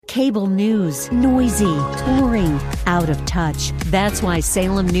Cable news, noisy, boring, out of touch. That's why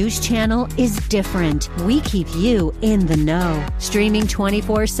Salem News Channel is different. We keep you in the know. Streaming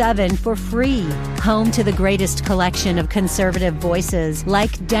 24/7 for free. Home to the greatest collection of conservative voices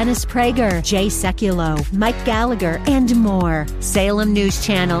like Dennis Prager, Jay Sekulow, Mike Gallagher, and more. Salem News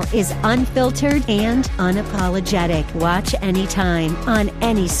Channel is unfiltered and unapologetic. Watch anytime, on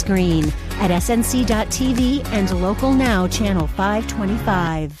any screen, at snc.tv and Local Now Channel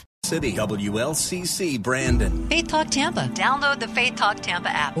 525. City, WLCC Brandon. Faith Talk Tampa. Download the Faith Talk Tampa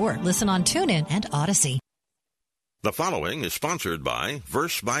app or listen on TuneIn and Odyssey. The following is sponsored by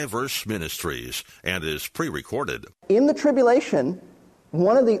Verse Ministries and is pre-recorded. In the tribulation,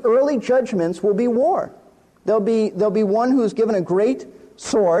 one of the early judgments will be war. There'll be one who's given a great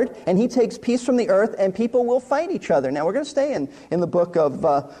sword, and he takes peace from the earth, and people will fight each other. Now, we're going to stay in the book of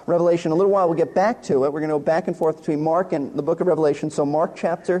Revelation. A little while, we'll get back to it. We're going to go back and forth between Mark and the book of Revelation. So Mark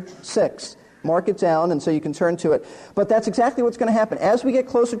chapter 6. Mark it down, and so you can turn to it. But that's exactly what's going to happen. As we get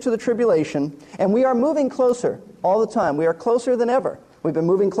closer to the tribulation, and we are moving closer all the time. We are closer than ever. We've been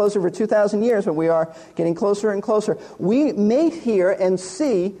moving closer for 2,000 years, but we are getting closer and closer. We may hear and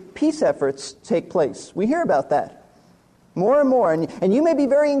see peace efforts take place. We hear about that. More and more, and you may be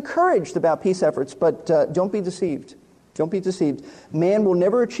very encouraged about peace efforts, but don't be deceived. Don't be deceived. Man will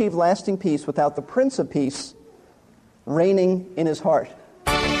never achieve lasting peace without the Prince of Peace reigning in his heart.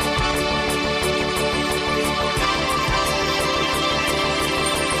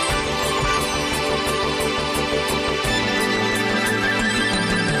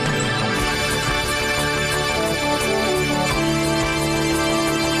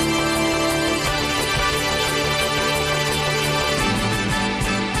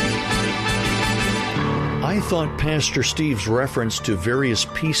 I thought Pastor Steve's reference to various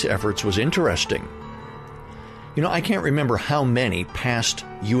peace efforts was interesting. You know, I can't remember how many past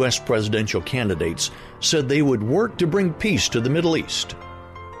U.S. presidential candidates said they would work to bring peace to the Middle East.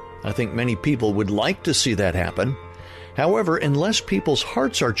 I think many people would like to see that happen. However, unless people's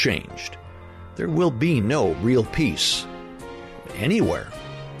hearts are changed, there will be no real peace anywhere.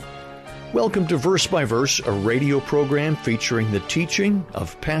 Welcome to Verse by Verse, a radio program featuring the teaching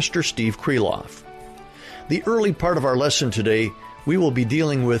of Pastor Steve Kreloff. The early part of our lesson today, we will be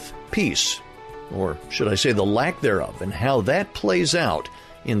dealing with peace, or should I say the lack thereof, and how that plays out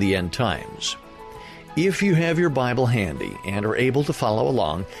in the end times. If you have your Bible handy and are able to follow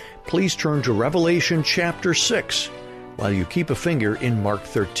along, please turn to Revelation chapter 6 while you keep a finger in Mark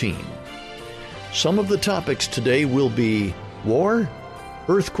 13. Some of the topics today will be war,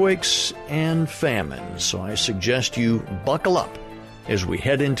 earthquakes, and famine, so I suggest you buckle up as we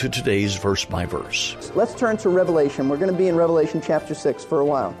head into today's Verse by Verse. Let's turn to Revelation. We're going to be in Revelation chapter 6 for a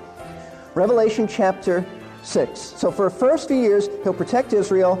while. Revelation chapter 6. So for the first few years, he'll protect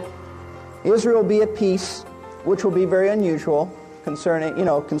Israel. Israel will be at peace, which will be very unusual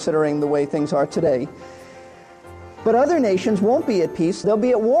considering the way things are today. But other nations won't be at peace. They'll be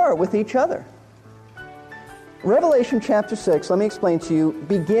at war with each other. Revelation chapter 6, let me explain to you,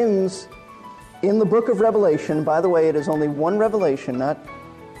 begins in the book of Revelation. By the way, it is only one revelation, not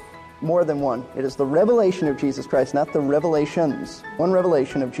more than one. It is the revelation of Jesus Christ, not the revelations. One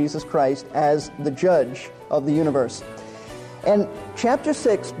revelation of Jesus Christ as the judge of the universe. And chapter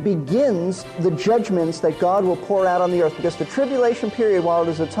 6 begins the judgments that God will pour out on the earth, because the tribulation period, while it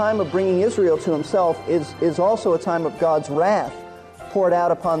is a time of bringing Israel to himself, is also a time of God's wrath poured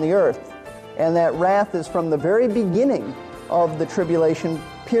out upon the earth. And that wrath is from the very beginning of the tribulation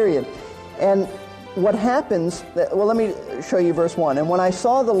period. And what happens, well, let me show you verse 1. And when I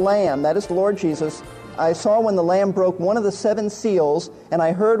saw the Lamb, that is the Lord Jesus, I saw when the Lamb broke one of the 7 seals, and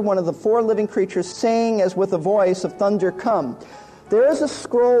I heard one of the 4 living creatures saying as with a voice of thunder, "Come." There is a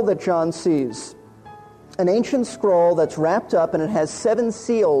scroll that John sees, an ancient scroll that's wrapped up, and it has 7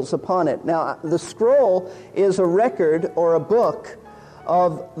 seals upon it. Now, the scroll is a record or a book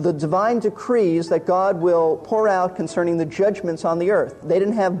of the divine decrees that God will pour out concerning the judgments on the earth. They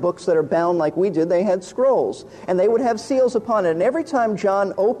didn't have books that are bound like we did. They had scrolls, and they would have seals upon it. And every time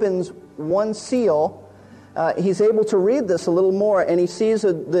John opens one seal, he's able to read this a little more, and he sees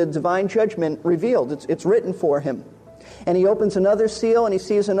the divine judgment revealed. It's written for him. And he opens another seal, and he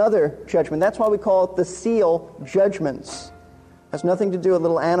sees another judgment. That's why we call it the seal judgments. It has nothing to do with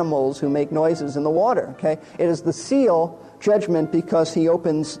little animals who make noises in the water. Okay, it is the seal judgment because he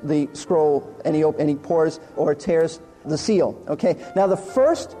opens the scroll and he pours or tears the seal. Okay, now the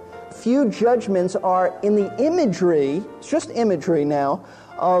first few judgments are in the imagery, it's just imagery now,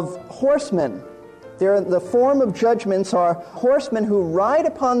 of horsemen. The form of judgments are horsemen who ride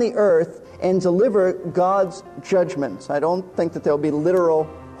upon the earth and deliver God's judgments. I don't think that there'll be literal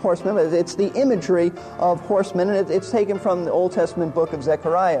horsemen, but it's the imagery of horsemen, and it's taken from the Old Testament book of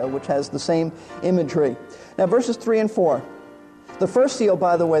Zechariah, which has the same imagery. Now, verses 3 and 4. The first seal,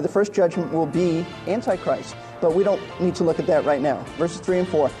 by the way, the first judgment will be Antichrist, but we don't need to look at that right now. Verses 3 and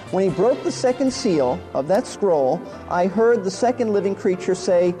 4. When he broke the second seal of that scroll, I heard the second living creature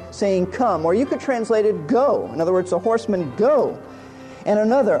saying, come, or you could translate it, go. In other words, the horseman, go. And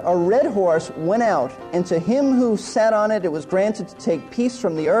another, a red horse, went out, and to him who sat on it, it was granted to take peace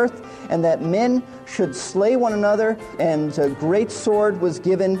from the earth, and that men should slay one another, and a great sword was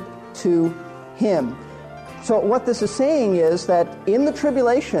given to him. So what this is saying is that in the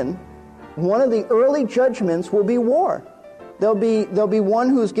tribulation, one of the early judgments will be war. There'll be one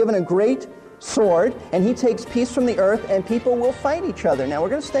who's given a great sword, and he takes peace from the earth, and people will fight each other. Now, we're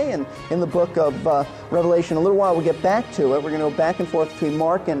going to stay in the book of Revelation a little while. We'll get back to it. We're going to go back and forth between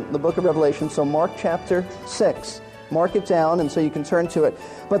Mark and the book of Revelation. So Mark chapter 6. Mark it down, and so you can turn to it.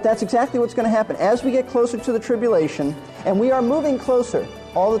 But that's exactly what's going to happen. As we get closer to the tribulation, and we are moving closer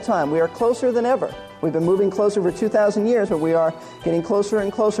all the time. We are closer than ever. We've been moving closer for 2,000 years, but we are getting closer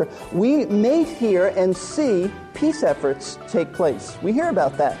and closer. We may hear and see peace efforts take place. We hear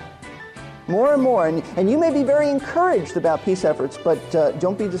about that more and more, and you may be very encouraged about peace efforts, but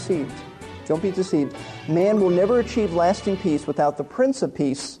don't be deceived. Don't be deceived. Man will never achieve lasting peace without the Prince of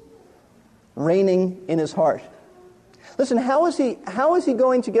Peace reigning in his heart. Listen, how is he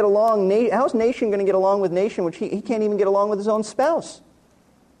going to get along? How is nation going to get along with nation, which he can't even get along with his own spouse?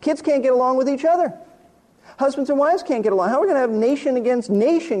 Kids can't get along with each other. Husbands and wives can't get along. How are we going to have nation against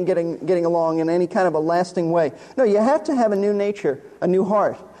nation getting along in any kind of a lasting way? No, you have to have a new nature, a new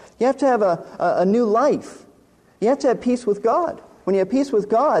heart. You have to have a new life. You have to have peace with God. When you have peace with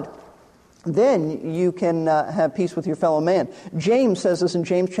God, then you can have peace with your fellow man. James says this in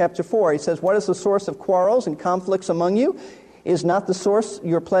James chapter 4. He says, what is the source of quarrels and conflicts among you? Is not the source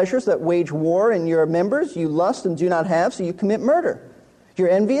your pleasures that wage war in your members? You lust and do not have, so you commit murder. You're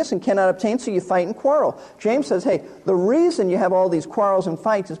envious and cannot obtain, so you fight and quarrel. James says, hey, the reason you have all these quarrels and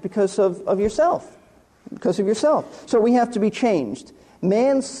fights is because of yourself. Because of yourself. So we have to be changed.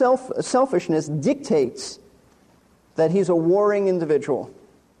 Man's selfishness dictates that he's a warring individual.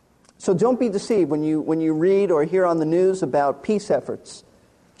 So don't be deceived when you read or hear on the news about peace efforts.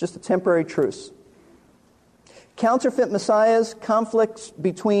 Just a temporary truce. Counterfeit messiahs, conflicts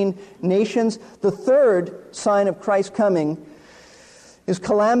between nations. The third sign of Christ's coming is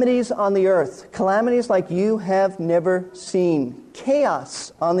calamities on the earth. Calamities like you have never seen.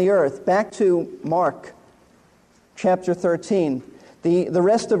 Chaos on the earth. Back to Mark chapter 13. The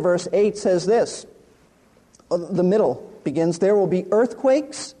rest of verse 8 says this. The middle begins, there will be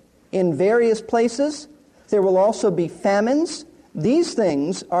earthquakes in various places. There will also be famines. These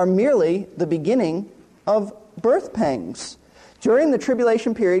things are merely the beginning of birth pangs. During the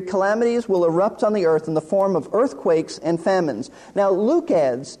tribulation period, calamities will erupt on the earth in the form of earthquakes and famines. Now, Luke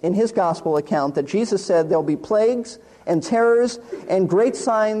adds in his gospel account that Jesus said there'll be plagues and terrors and great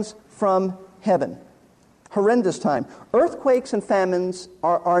signs from heaven. Horrendous time. Earthquakes and famines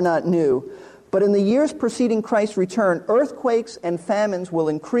are not new, but in the years preceding Christ's return, earthquakes and famines will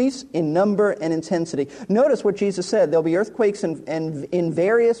increase in number and intensity. Notice what Jesus said. There'll be earthquakes in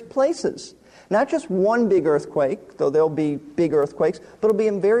various places. Not just one big earthquake, though there'll be big earthquakes, but it'll be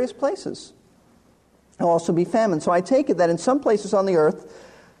in various places. There'll also be famine. So I take it that in some places on the earth,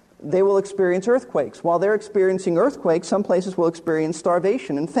 they will experience earthquakes. While they're experiencing earthquakes, some places will experience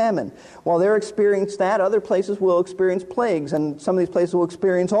starvation and famine. While they're experiencing that, other places will experience plagues, and some of these places will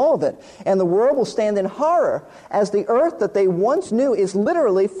experience all of it. And the world will stand in horror as the earth that they once knew is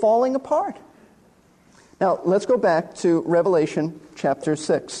literally falling apart. Now, let's go back to Revelation chapter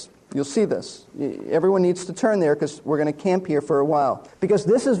 6. You'll see this. Everyone needs to turn there because we're going to camp here for a while. Because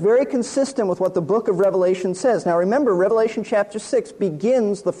this is very consistent with what the book of Revelation says. Now remember, Revelation chapter 6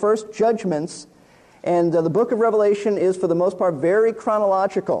 begins the first judgments, and the book of Revelation is, for the most part, very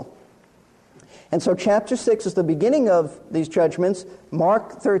chronological. And so chapter 6 is the beginning of these judgments.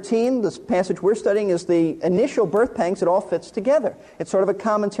 Mark 13, this passage we're studying, is the initial birth pangs. It all fits together. It's sort of a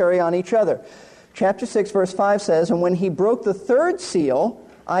commentary on each other. Chapter 6, verse 5 says, and when he broke the third seal,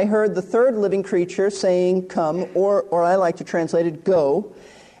 I heard the third living creature saying, come, or I like to translate it, go.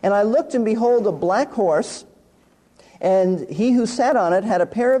 And I looked, and behold, a black horse, and he who sat on it had a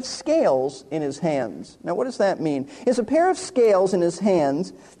pair of scales in his hands. Now, what does that mean? It's a pair of scales in his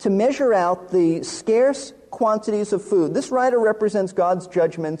hands to measure out the scarce quantities of food. This rider represents God's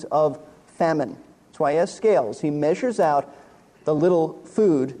judgment of famine. That's why he has scales. He measures out the little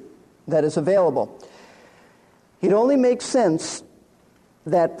food that is available. It only makes sense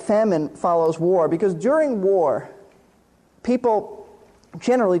that famine follows war, because during war, people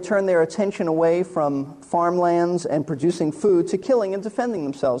generally turn their attention away from farmlands and producing food to killing and defending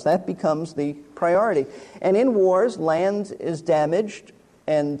themselves. That becomes the priority. And in wars, land is damaged,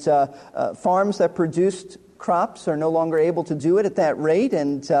 and farms that produced crops are no longer able to do it at that rate,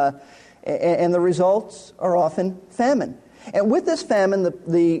 and the results are often famine. And with this famine,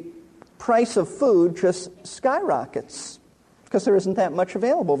 the price of food just skyrockets because there isn't that much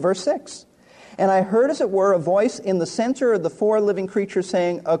available. Verse 6. And I heard, as it were, a voice in the center of the four living creatures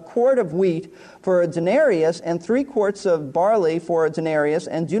saying, a quart of wheat for a denarius and 3 quarts of barley for a denarius,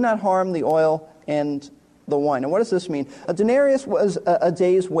 and do not harm the oil and the wine. And what does this mean? A denarius was a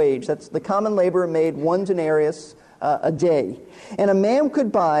day's wage. That's the common laborer made 1 denarius a day. And a man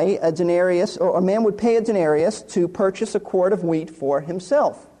could buy a denarius, or a man would pay a denarius to purchase a quart of wheat for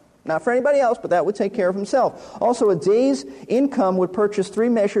himself. Not for anybody else, but that would take care of himself. Also, a day's income would purchase 3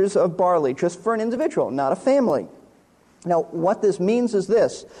 measures of barley, just for an individual, not a family. Now, what this means is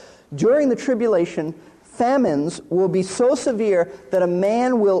this. During the tribulation, famines will be so severe that a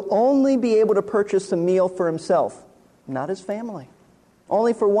man will only be able to purchase a meal for himself, not his family.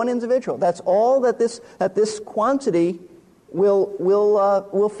 Only for one individual. That's all that this quantity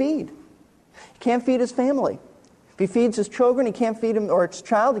will feed. He can't feed his family. If he feeds his children, he can't feed him, or his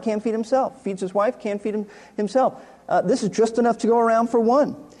child, he can't feed himself. Feeds his wife, can't feed himself. This is just enough to go around for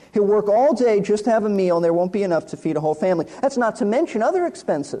one. He'll work all day just to have a meal, and there won't be enough to feed a whole family. That's not to mention other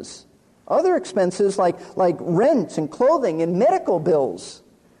expenses. Other expenses like rent and clothing and medical bills.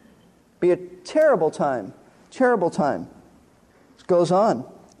 Be a terrible time. Terrible time. It goes on.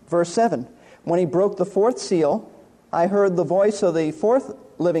 Verse 7. When he broke the 4th seal, I heard the voice of the 4th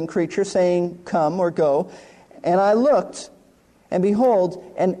living creature saying, come or go. And I looked, and behold,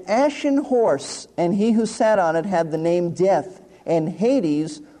 an ashen horse, and he who sat on it had the name Death, and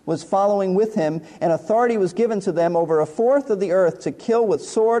Hades was following with him, and authority was given to them over 1/4 of the earth to kill with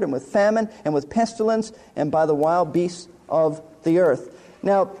sword and with famine and with pestilence and by the wild beasts of the earth.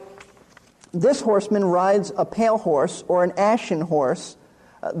 Now, this horseman rides a pale horse or an ashen horse.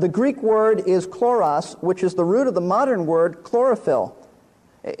 The Greek word is chloros, which is the root of the modern word chlorophyll.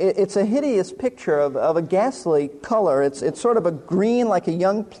 It's a hideous picture of a ghastly color. It's sort of a green like a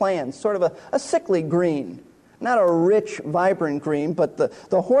young plant, sort of a sickly green. Not a rich, vibrant green, but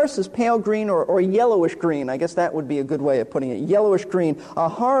the horse is pale green or yellowish green. I guess that would be a good way of putting it. Yellowish green, a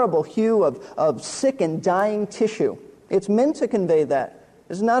horrible hue of sick and dying tissue. It's meant to convey that.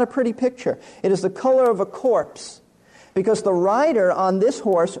 It's not a pretty picture. It is the color of a corpse, because the rider on this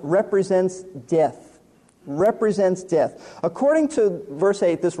horse represents death. Represents death. According to verse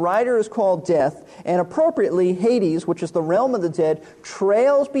 8, this rider is called Death, and appropriately Hades, which is the realm of the dead,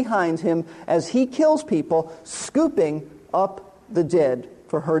 trails behind him as he kills people, scooping up the dead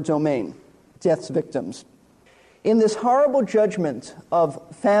for her domain, death's victims. In this horrible judgment of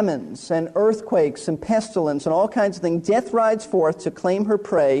famines and earthquakes and pestilence and all kinds of things, death rides forth to claim her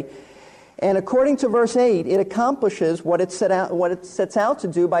prey. And according to verse 8, it accomplishes what it sets out to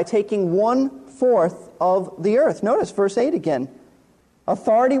do by taking 1/4 of the earth. Notice verse 8 again.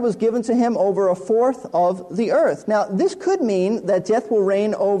 Authority was given to him over 1/4 of the earth. Now, this could mean that death will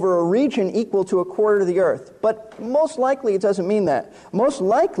reign over a region equal to 1/4 of the earth. But most likely it doesn't mean that. Most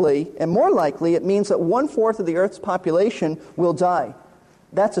likely, and more likely, it means that 1/4 of the earth's population will die.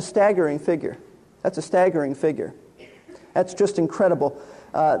 That's a staggering figure. That's a staggering figure. That's just incredible.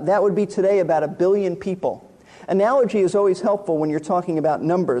 That would be today about 1 billion people. Analogy is always helpful when you're talking about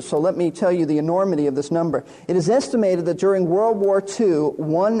numbers, so let me tell you the enormity of this number. It is estimated that during World War II,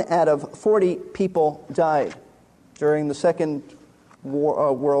 1 out of 40 people died during the Second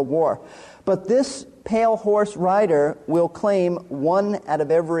World War. But this pale horse rider will claim 1 out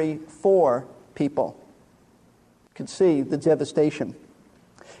of every 4 people. You can see the devastation.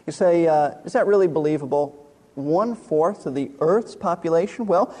 You say, is that really believable? 1/4 of the Earth's population?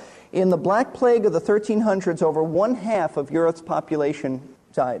 Well, in the Black Plague of the 1300s, over 1/2 of Europe's population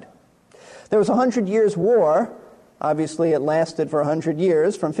died. There was a 100 Years' War. Obviously, it lasted for 100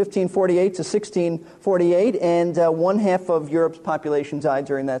 years, from 1548 to 1648, and 1/2 of Europe's population died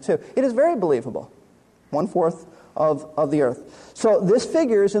during that too. It is very believable. 1/4 of the earth. So this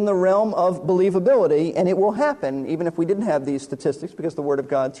figure is in the realm of believability, and it will happen even if we didn't have these statistics, because the Word of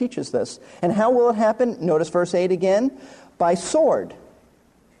God teaches this. And how will it happen? Notice verse 8 again. By sword.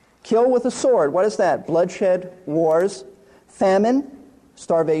 Kill with a sword. What is that? Bloodshed, wars, famine,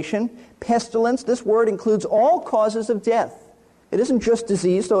 starvation, pestilence. This word includes all causes of death. It isn't just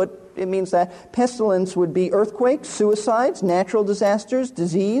disease, so it means that. Pestilence would be earthquakes, suicides, natural disasters,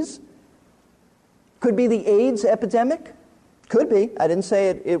 disease. Could be the AIDS epidemic. Could be. I didn't say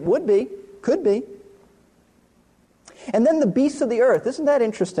it would be. Could be. And then the beasts of the earth. Isn't that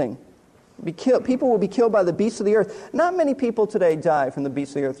interesting? People will be killed by the beasts of the earth. Not many people today die from the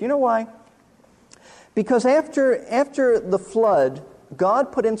beasts of the earth. You know why? Because after the flood,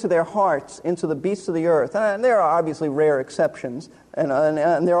 God put into their hearts, into the beasts of the earth, and there are obviously rare exceptions, and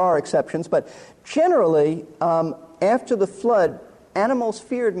there are exceptions, but generally, after the flood, animals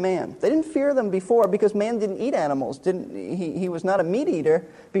feared man. They didn't fear them before because man didn't eat animals. He was not a meat eater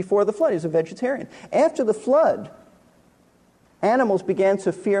before the flood. He was a vegetarian. After the flood, animals began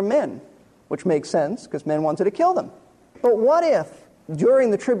to fear men, which makes sense because men wanted to kill them. But what if,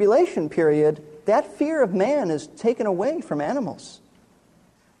 during the tribulation period, that fear of man is taken away from animals?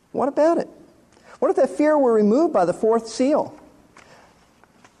 What about it? What if that fear were removed by the fourth seal?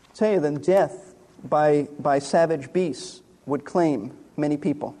 I'll tell you, then death by savage beasts would claim many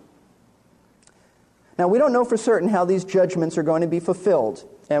people. Now, we don't know for certain how these judgments are going to be fulfilled,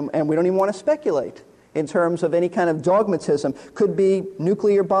 and we don't even want to speculate in terms of any kind of dogmatism. Could be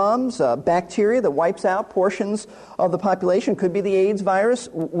nuclear bombs, bacteria that wipes out portions of the population. Could be the AIDS virus.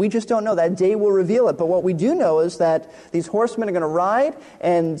 We just don't know. That day will reveal it. But what we do know is that these horsemen are going to ride,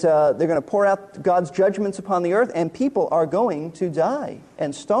 and they're going to pour out God's judgments upon the earth, and people are going to die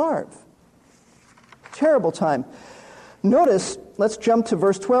and starve. Terrible time. Notice, let's jump to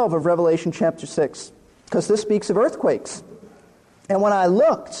verse 12 of Revelation chapter 6, because this speaks of earthquakes. And when I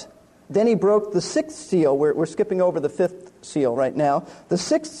looked, then he broke the sixth seal. We're skipping over the fifth seal right now. The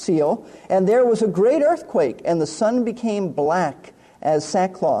sixth seal, and there was a great earthquake, and the sun became black as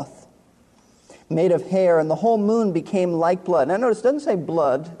sackcloth made of hair, and the whole moon became like blood. Now notice, it doesn't say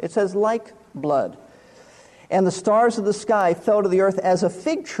blood, it says like blood. And the stars of the sky fell to the earth as a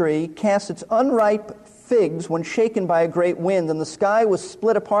fig tree casts its unripe figs when shaken by a great wind, and the sky was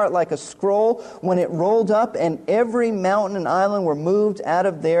split apart like a scroll when it rolled up, and every mountain and island were moved out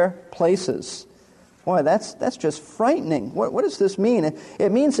of their places. Boy, that's just frightening. What does this mean?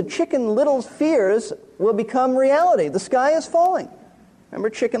 It means that Chicken Little's fears will become reality. The sky is falling. Remember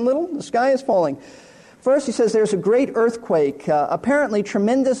Chicken Little? The sky is falling. First, he says there's a great earthquake. Apparently,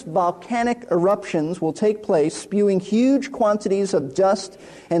 tremendous volcanic eruptions will take place, spewing huge quantities of dust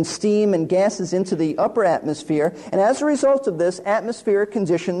and steam and gases into the upper atmosphere. And as a result of this, atmospheric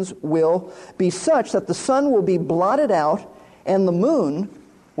conditions will be such that the sun will be blotted out and the moon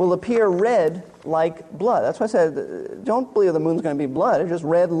will appear red like blood. That's why I said, don't believe the moon's going to be blood. It's just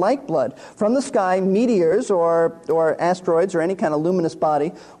red like blood. From the sky, meteors or asteroids or any kind of luminous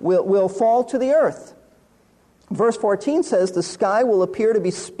body will fall to the earth. Verse 14 says the sky will appear to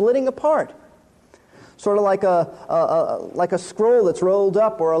be splitting apart, sort of like a scroll that's rolled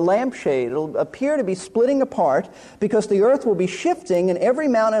up or a lampshade. It'll appear to be splitting apart because the earth will be shifting and every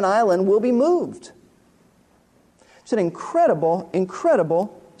mountain and island will be moved. It's an incredible,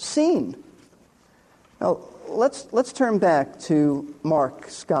 incredible scene. Now, let's turn back to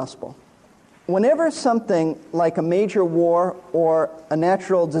Mark's Gospel. Whenever something like a major war or a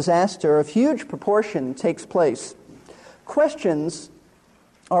natural disaster of huge proportion takes place, questions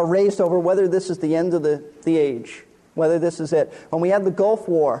are raised over whether this is the end of the age, whether this is it. When we had the Gulf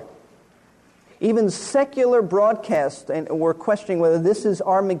War, even secular broadcasts were questioning whether this is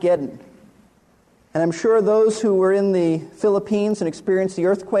Armageddon. And I'm sure those who were in the Philippines and experienced the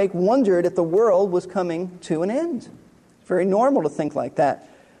earthquake wondered if the world was coming to an end. It's very normal to think like that.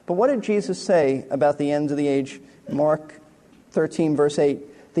 But what did Jesus say about the end of the age? Mark 13, verse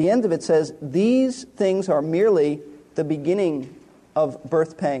 8. The end of it says, these things are merely the beginning of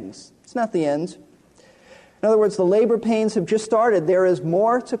birth pangs. It's not the end. In other words, the labor pains have just started. There is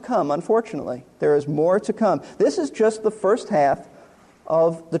more to come, unfortunately. There is more to come. This is just the first half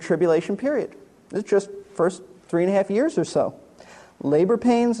of the tribulation period. This is just first 3.5 years or so. Labor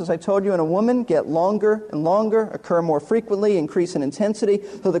pains, as I told you, in a woman get longer and longer, occur more frequently, increase in intensity.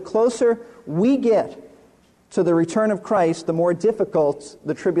 So the closer we get to the return of Christ, the more difficult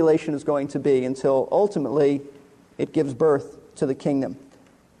the tribulation is going to be until ultimately it gives birth to the kingdom.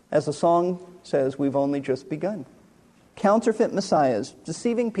 As the song says, we've only just begun. Counterfeit messiahs,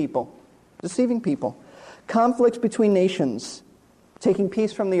 deceiving people. Conflicts between nations, taking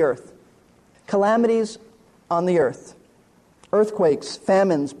peace from the earth. Calamities on the earth. Earthquakes,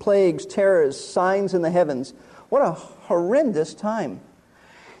 famines, plagues, terrors, signs in the heavens. What a horrendous time.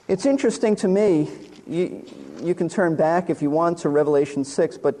 It's interesting to me, you can turn back if you want to Revelation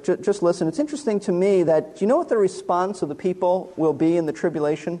 6, but just listen. It's interesting to me that, do you know what the response of the people will be in the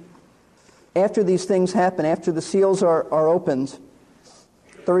tribulation? After these things happen, after the seals are opened,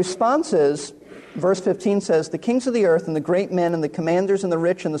 the response is, verse 15 says, the kings of the earth and the great men and the commanders and the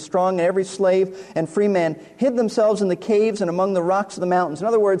rich and the strong and every slave and free man hid themselves in the caves and among the rocks of the mountains. In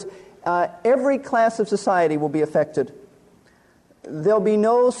other words, every class of society will be affected. There'll be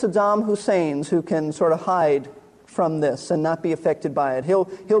no Saddam Husseins who can sort of hide from this and not be affected by it. He'll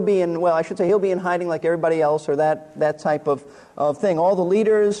be in hiding like everybody else, or that type of thing. All the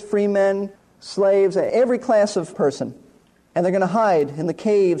leaders, free men, slaves, every class of person. And they're going to hide in the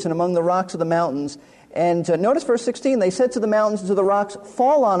caves and among the rocks of the mountains. And notice verse 16, they said to the mountains and to the rocks,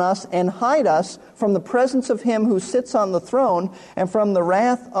 fall on us and hide us from the presence of him who sits on the throne and from the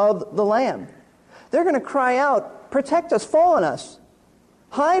wrath of the Lamb. They're going to cry out, protect us, fall on us,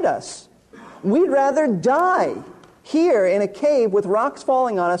 hide us. We'd rather die here in a cave with rocks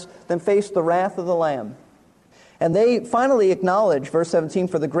falling on us than face the wrath of the Lamb. And they finally acknowledge, verse 17,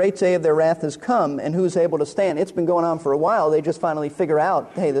 for the great day of their wrath has come, and who's able to stand? It's been going on for a while. They just finally figure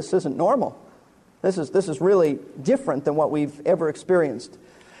out, hey, this isn't normal. This is really different than what we've ever experienced.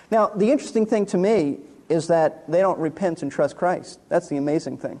 Now, the interesting thing to me is that they don't repent and trust Christ. That's the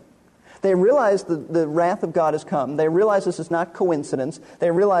amazing thing. They realize the wrath of God has come. They realize this is not coincidence. They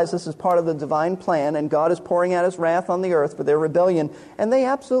realize this is part of the divine plan, and God is pouring out his wrath on the earth for their rebellion. And they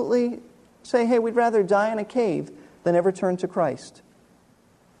absolutely say, hey, we'd rather die in a cave than ever turn to Christ.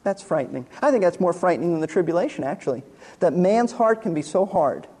 That's frightening. I think that's more frightening than the tribulation, actually. That man's heart can be so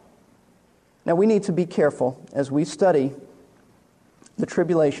hard. Now, we need to be careful as we study the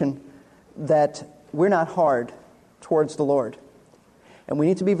tribulation that we're not hard towards the Lord. And we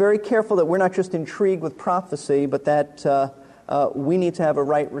need to be very careful that we're not just intrigued with prophecy, but that we need to have a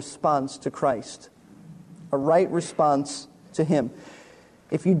right response to Christ, a right response to him.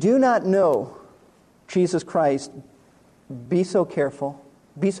 If you do not know Jesus Christ, be so careful.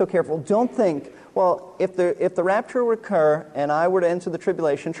 Be so careful. Don't think, well, if the rapture would occur and I were to enter the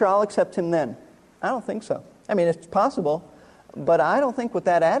tribulation, sure, I'll accept him then. I don't think so. I mean, it's possible, but I don't think with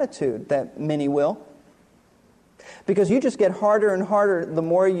that attitude that many will. Because you just get harder and harder the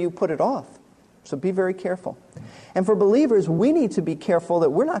more you put it off. So be very careful. And for believers, we need to be careful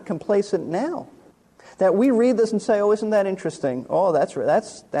that we're not complacent now. That we read this and say, oh, isn't that interesting? Oh,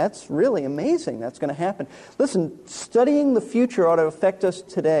 that's really amazing. That's going to happen. Listen, studying the future ought to affect us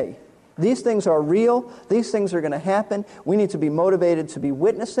today. These things are real. These things are going to happen. We need to be motivated to be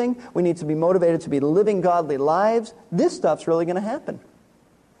witnessing. We need to be motivated to be living godly lives. This stuff's really going to happen.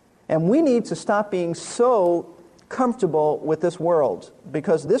 And we need to stop being so comfortable with this world,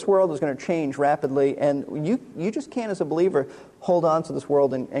 because this world is going to change rapidly, and you just can't, as a believer, hold on to this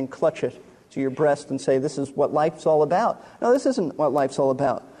world and clutch it to your breast and say, this is what life's all about. No, this isn't what life's all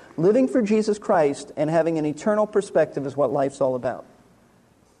about. Living for Jesus Christ and having an eternal perspective is what life's all about.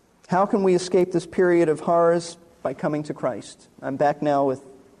 How can we escape this period of horrors? By coming to Christ. I'm back now with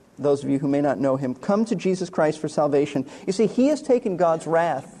those of you who may not know him. Come to Jesus Christ for salvation. You see, he has taken God's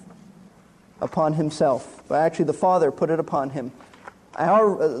wrath upon himself. Well, actually, the Father put it upon him.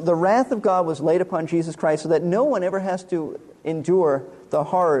 The wrath of God was laid upon Jesus Christ so that no one ever has to endure the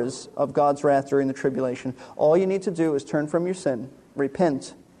horrors of God's wrath during the tribulation. All you need to do is turn from your sin,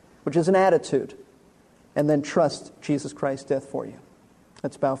 repent, which is an attitude, and then trust Jesus Christ's death for you.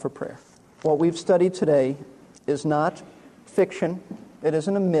 Let's bow for prayer. What we've studied today is not fiction. It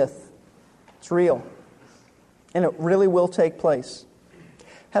isn't a myth. It's real. And it really will take place.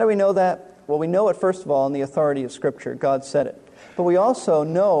 How do we know that? Well, we know it, first of all, in the authority of Scripture. God said it. But we also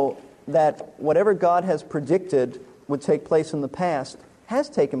know that whatever God has predicted would take place in the past has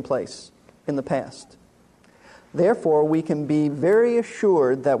taken place in the past. Therefore, we can be very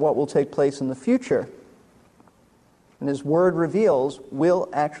assured that what will take place in the future, and His Word reveals, will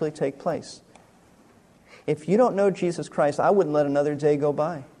actually take place. If you don't know Jesus Christ, I wouldn't let another day go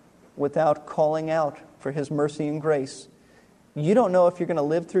by without calling out for His mercy and grace. You don't know if you're going to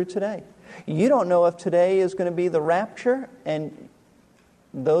live through today. You don't know if today is going to be the rapture and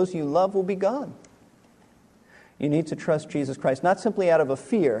those you love will be gone. You need to trust Jesus Christ, not simply out of a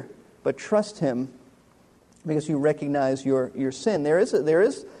fear, but trust Him because you recognize your sin. There is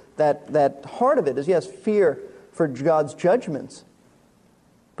that heart of it is, yes, fear for God's judgments,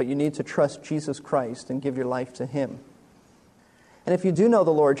 but you need to trust Jesus Christ and give your life to Him. And if you do know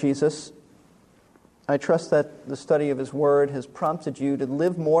the Lord Jesus, I trust that the study of His Word has prompted you to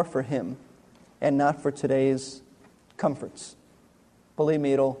live more for Him and not for today's comforts. Believe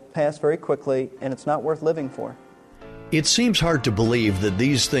me, it'll pass very quickly, and it's not worth living for. It seems hard to believe that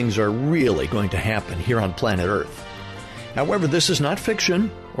these things are really going to happen here on planet Earth. However, this is not fiction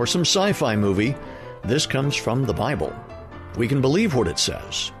or some sci-fi movie. This comes from the Bible. We can believe what it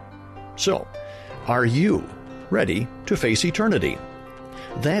says. So, are you ready to face eternity?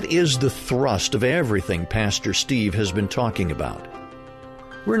 That is the thrust of everything Pastor Steve has been talking about.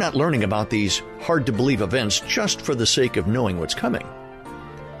 We're not learning about these hard-to-believe events just for the sake of knowing what's coming.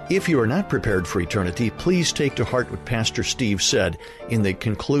 If you are not prepared for eternity, please take to heart what Pastor Steve said in the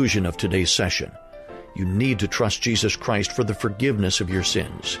conclusion of today's session. You need to trust Jesus Christ for the forgiveness of your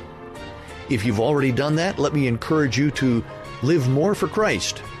sins. If you've already done that, let me encourage you to live more for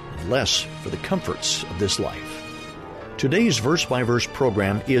Christ and less for the comforts of this life. Today's verse-by-verse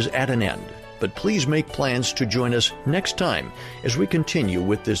program is at an end, but please make plans to join us next time as we continue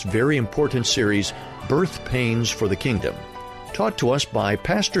with this very important series, Birth Pains for the Kingdom, taught to us by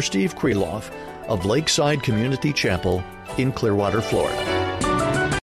Pastor Steve Kreloff of Lakeside Community Chapel in Clearwater, Florida.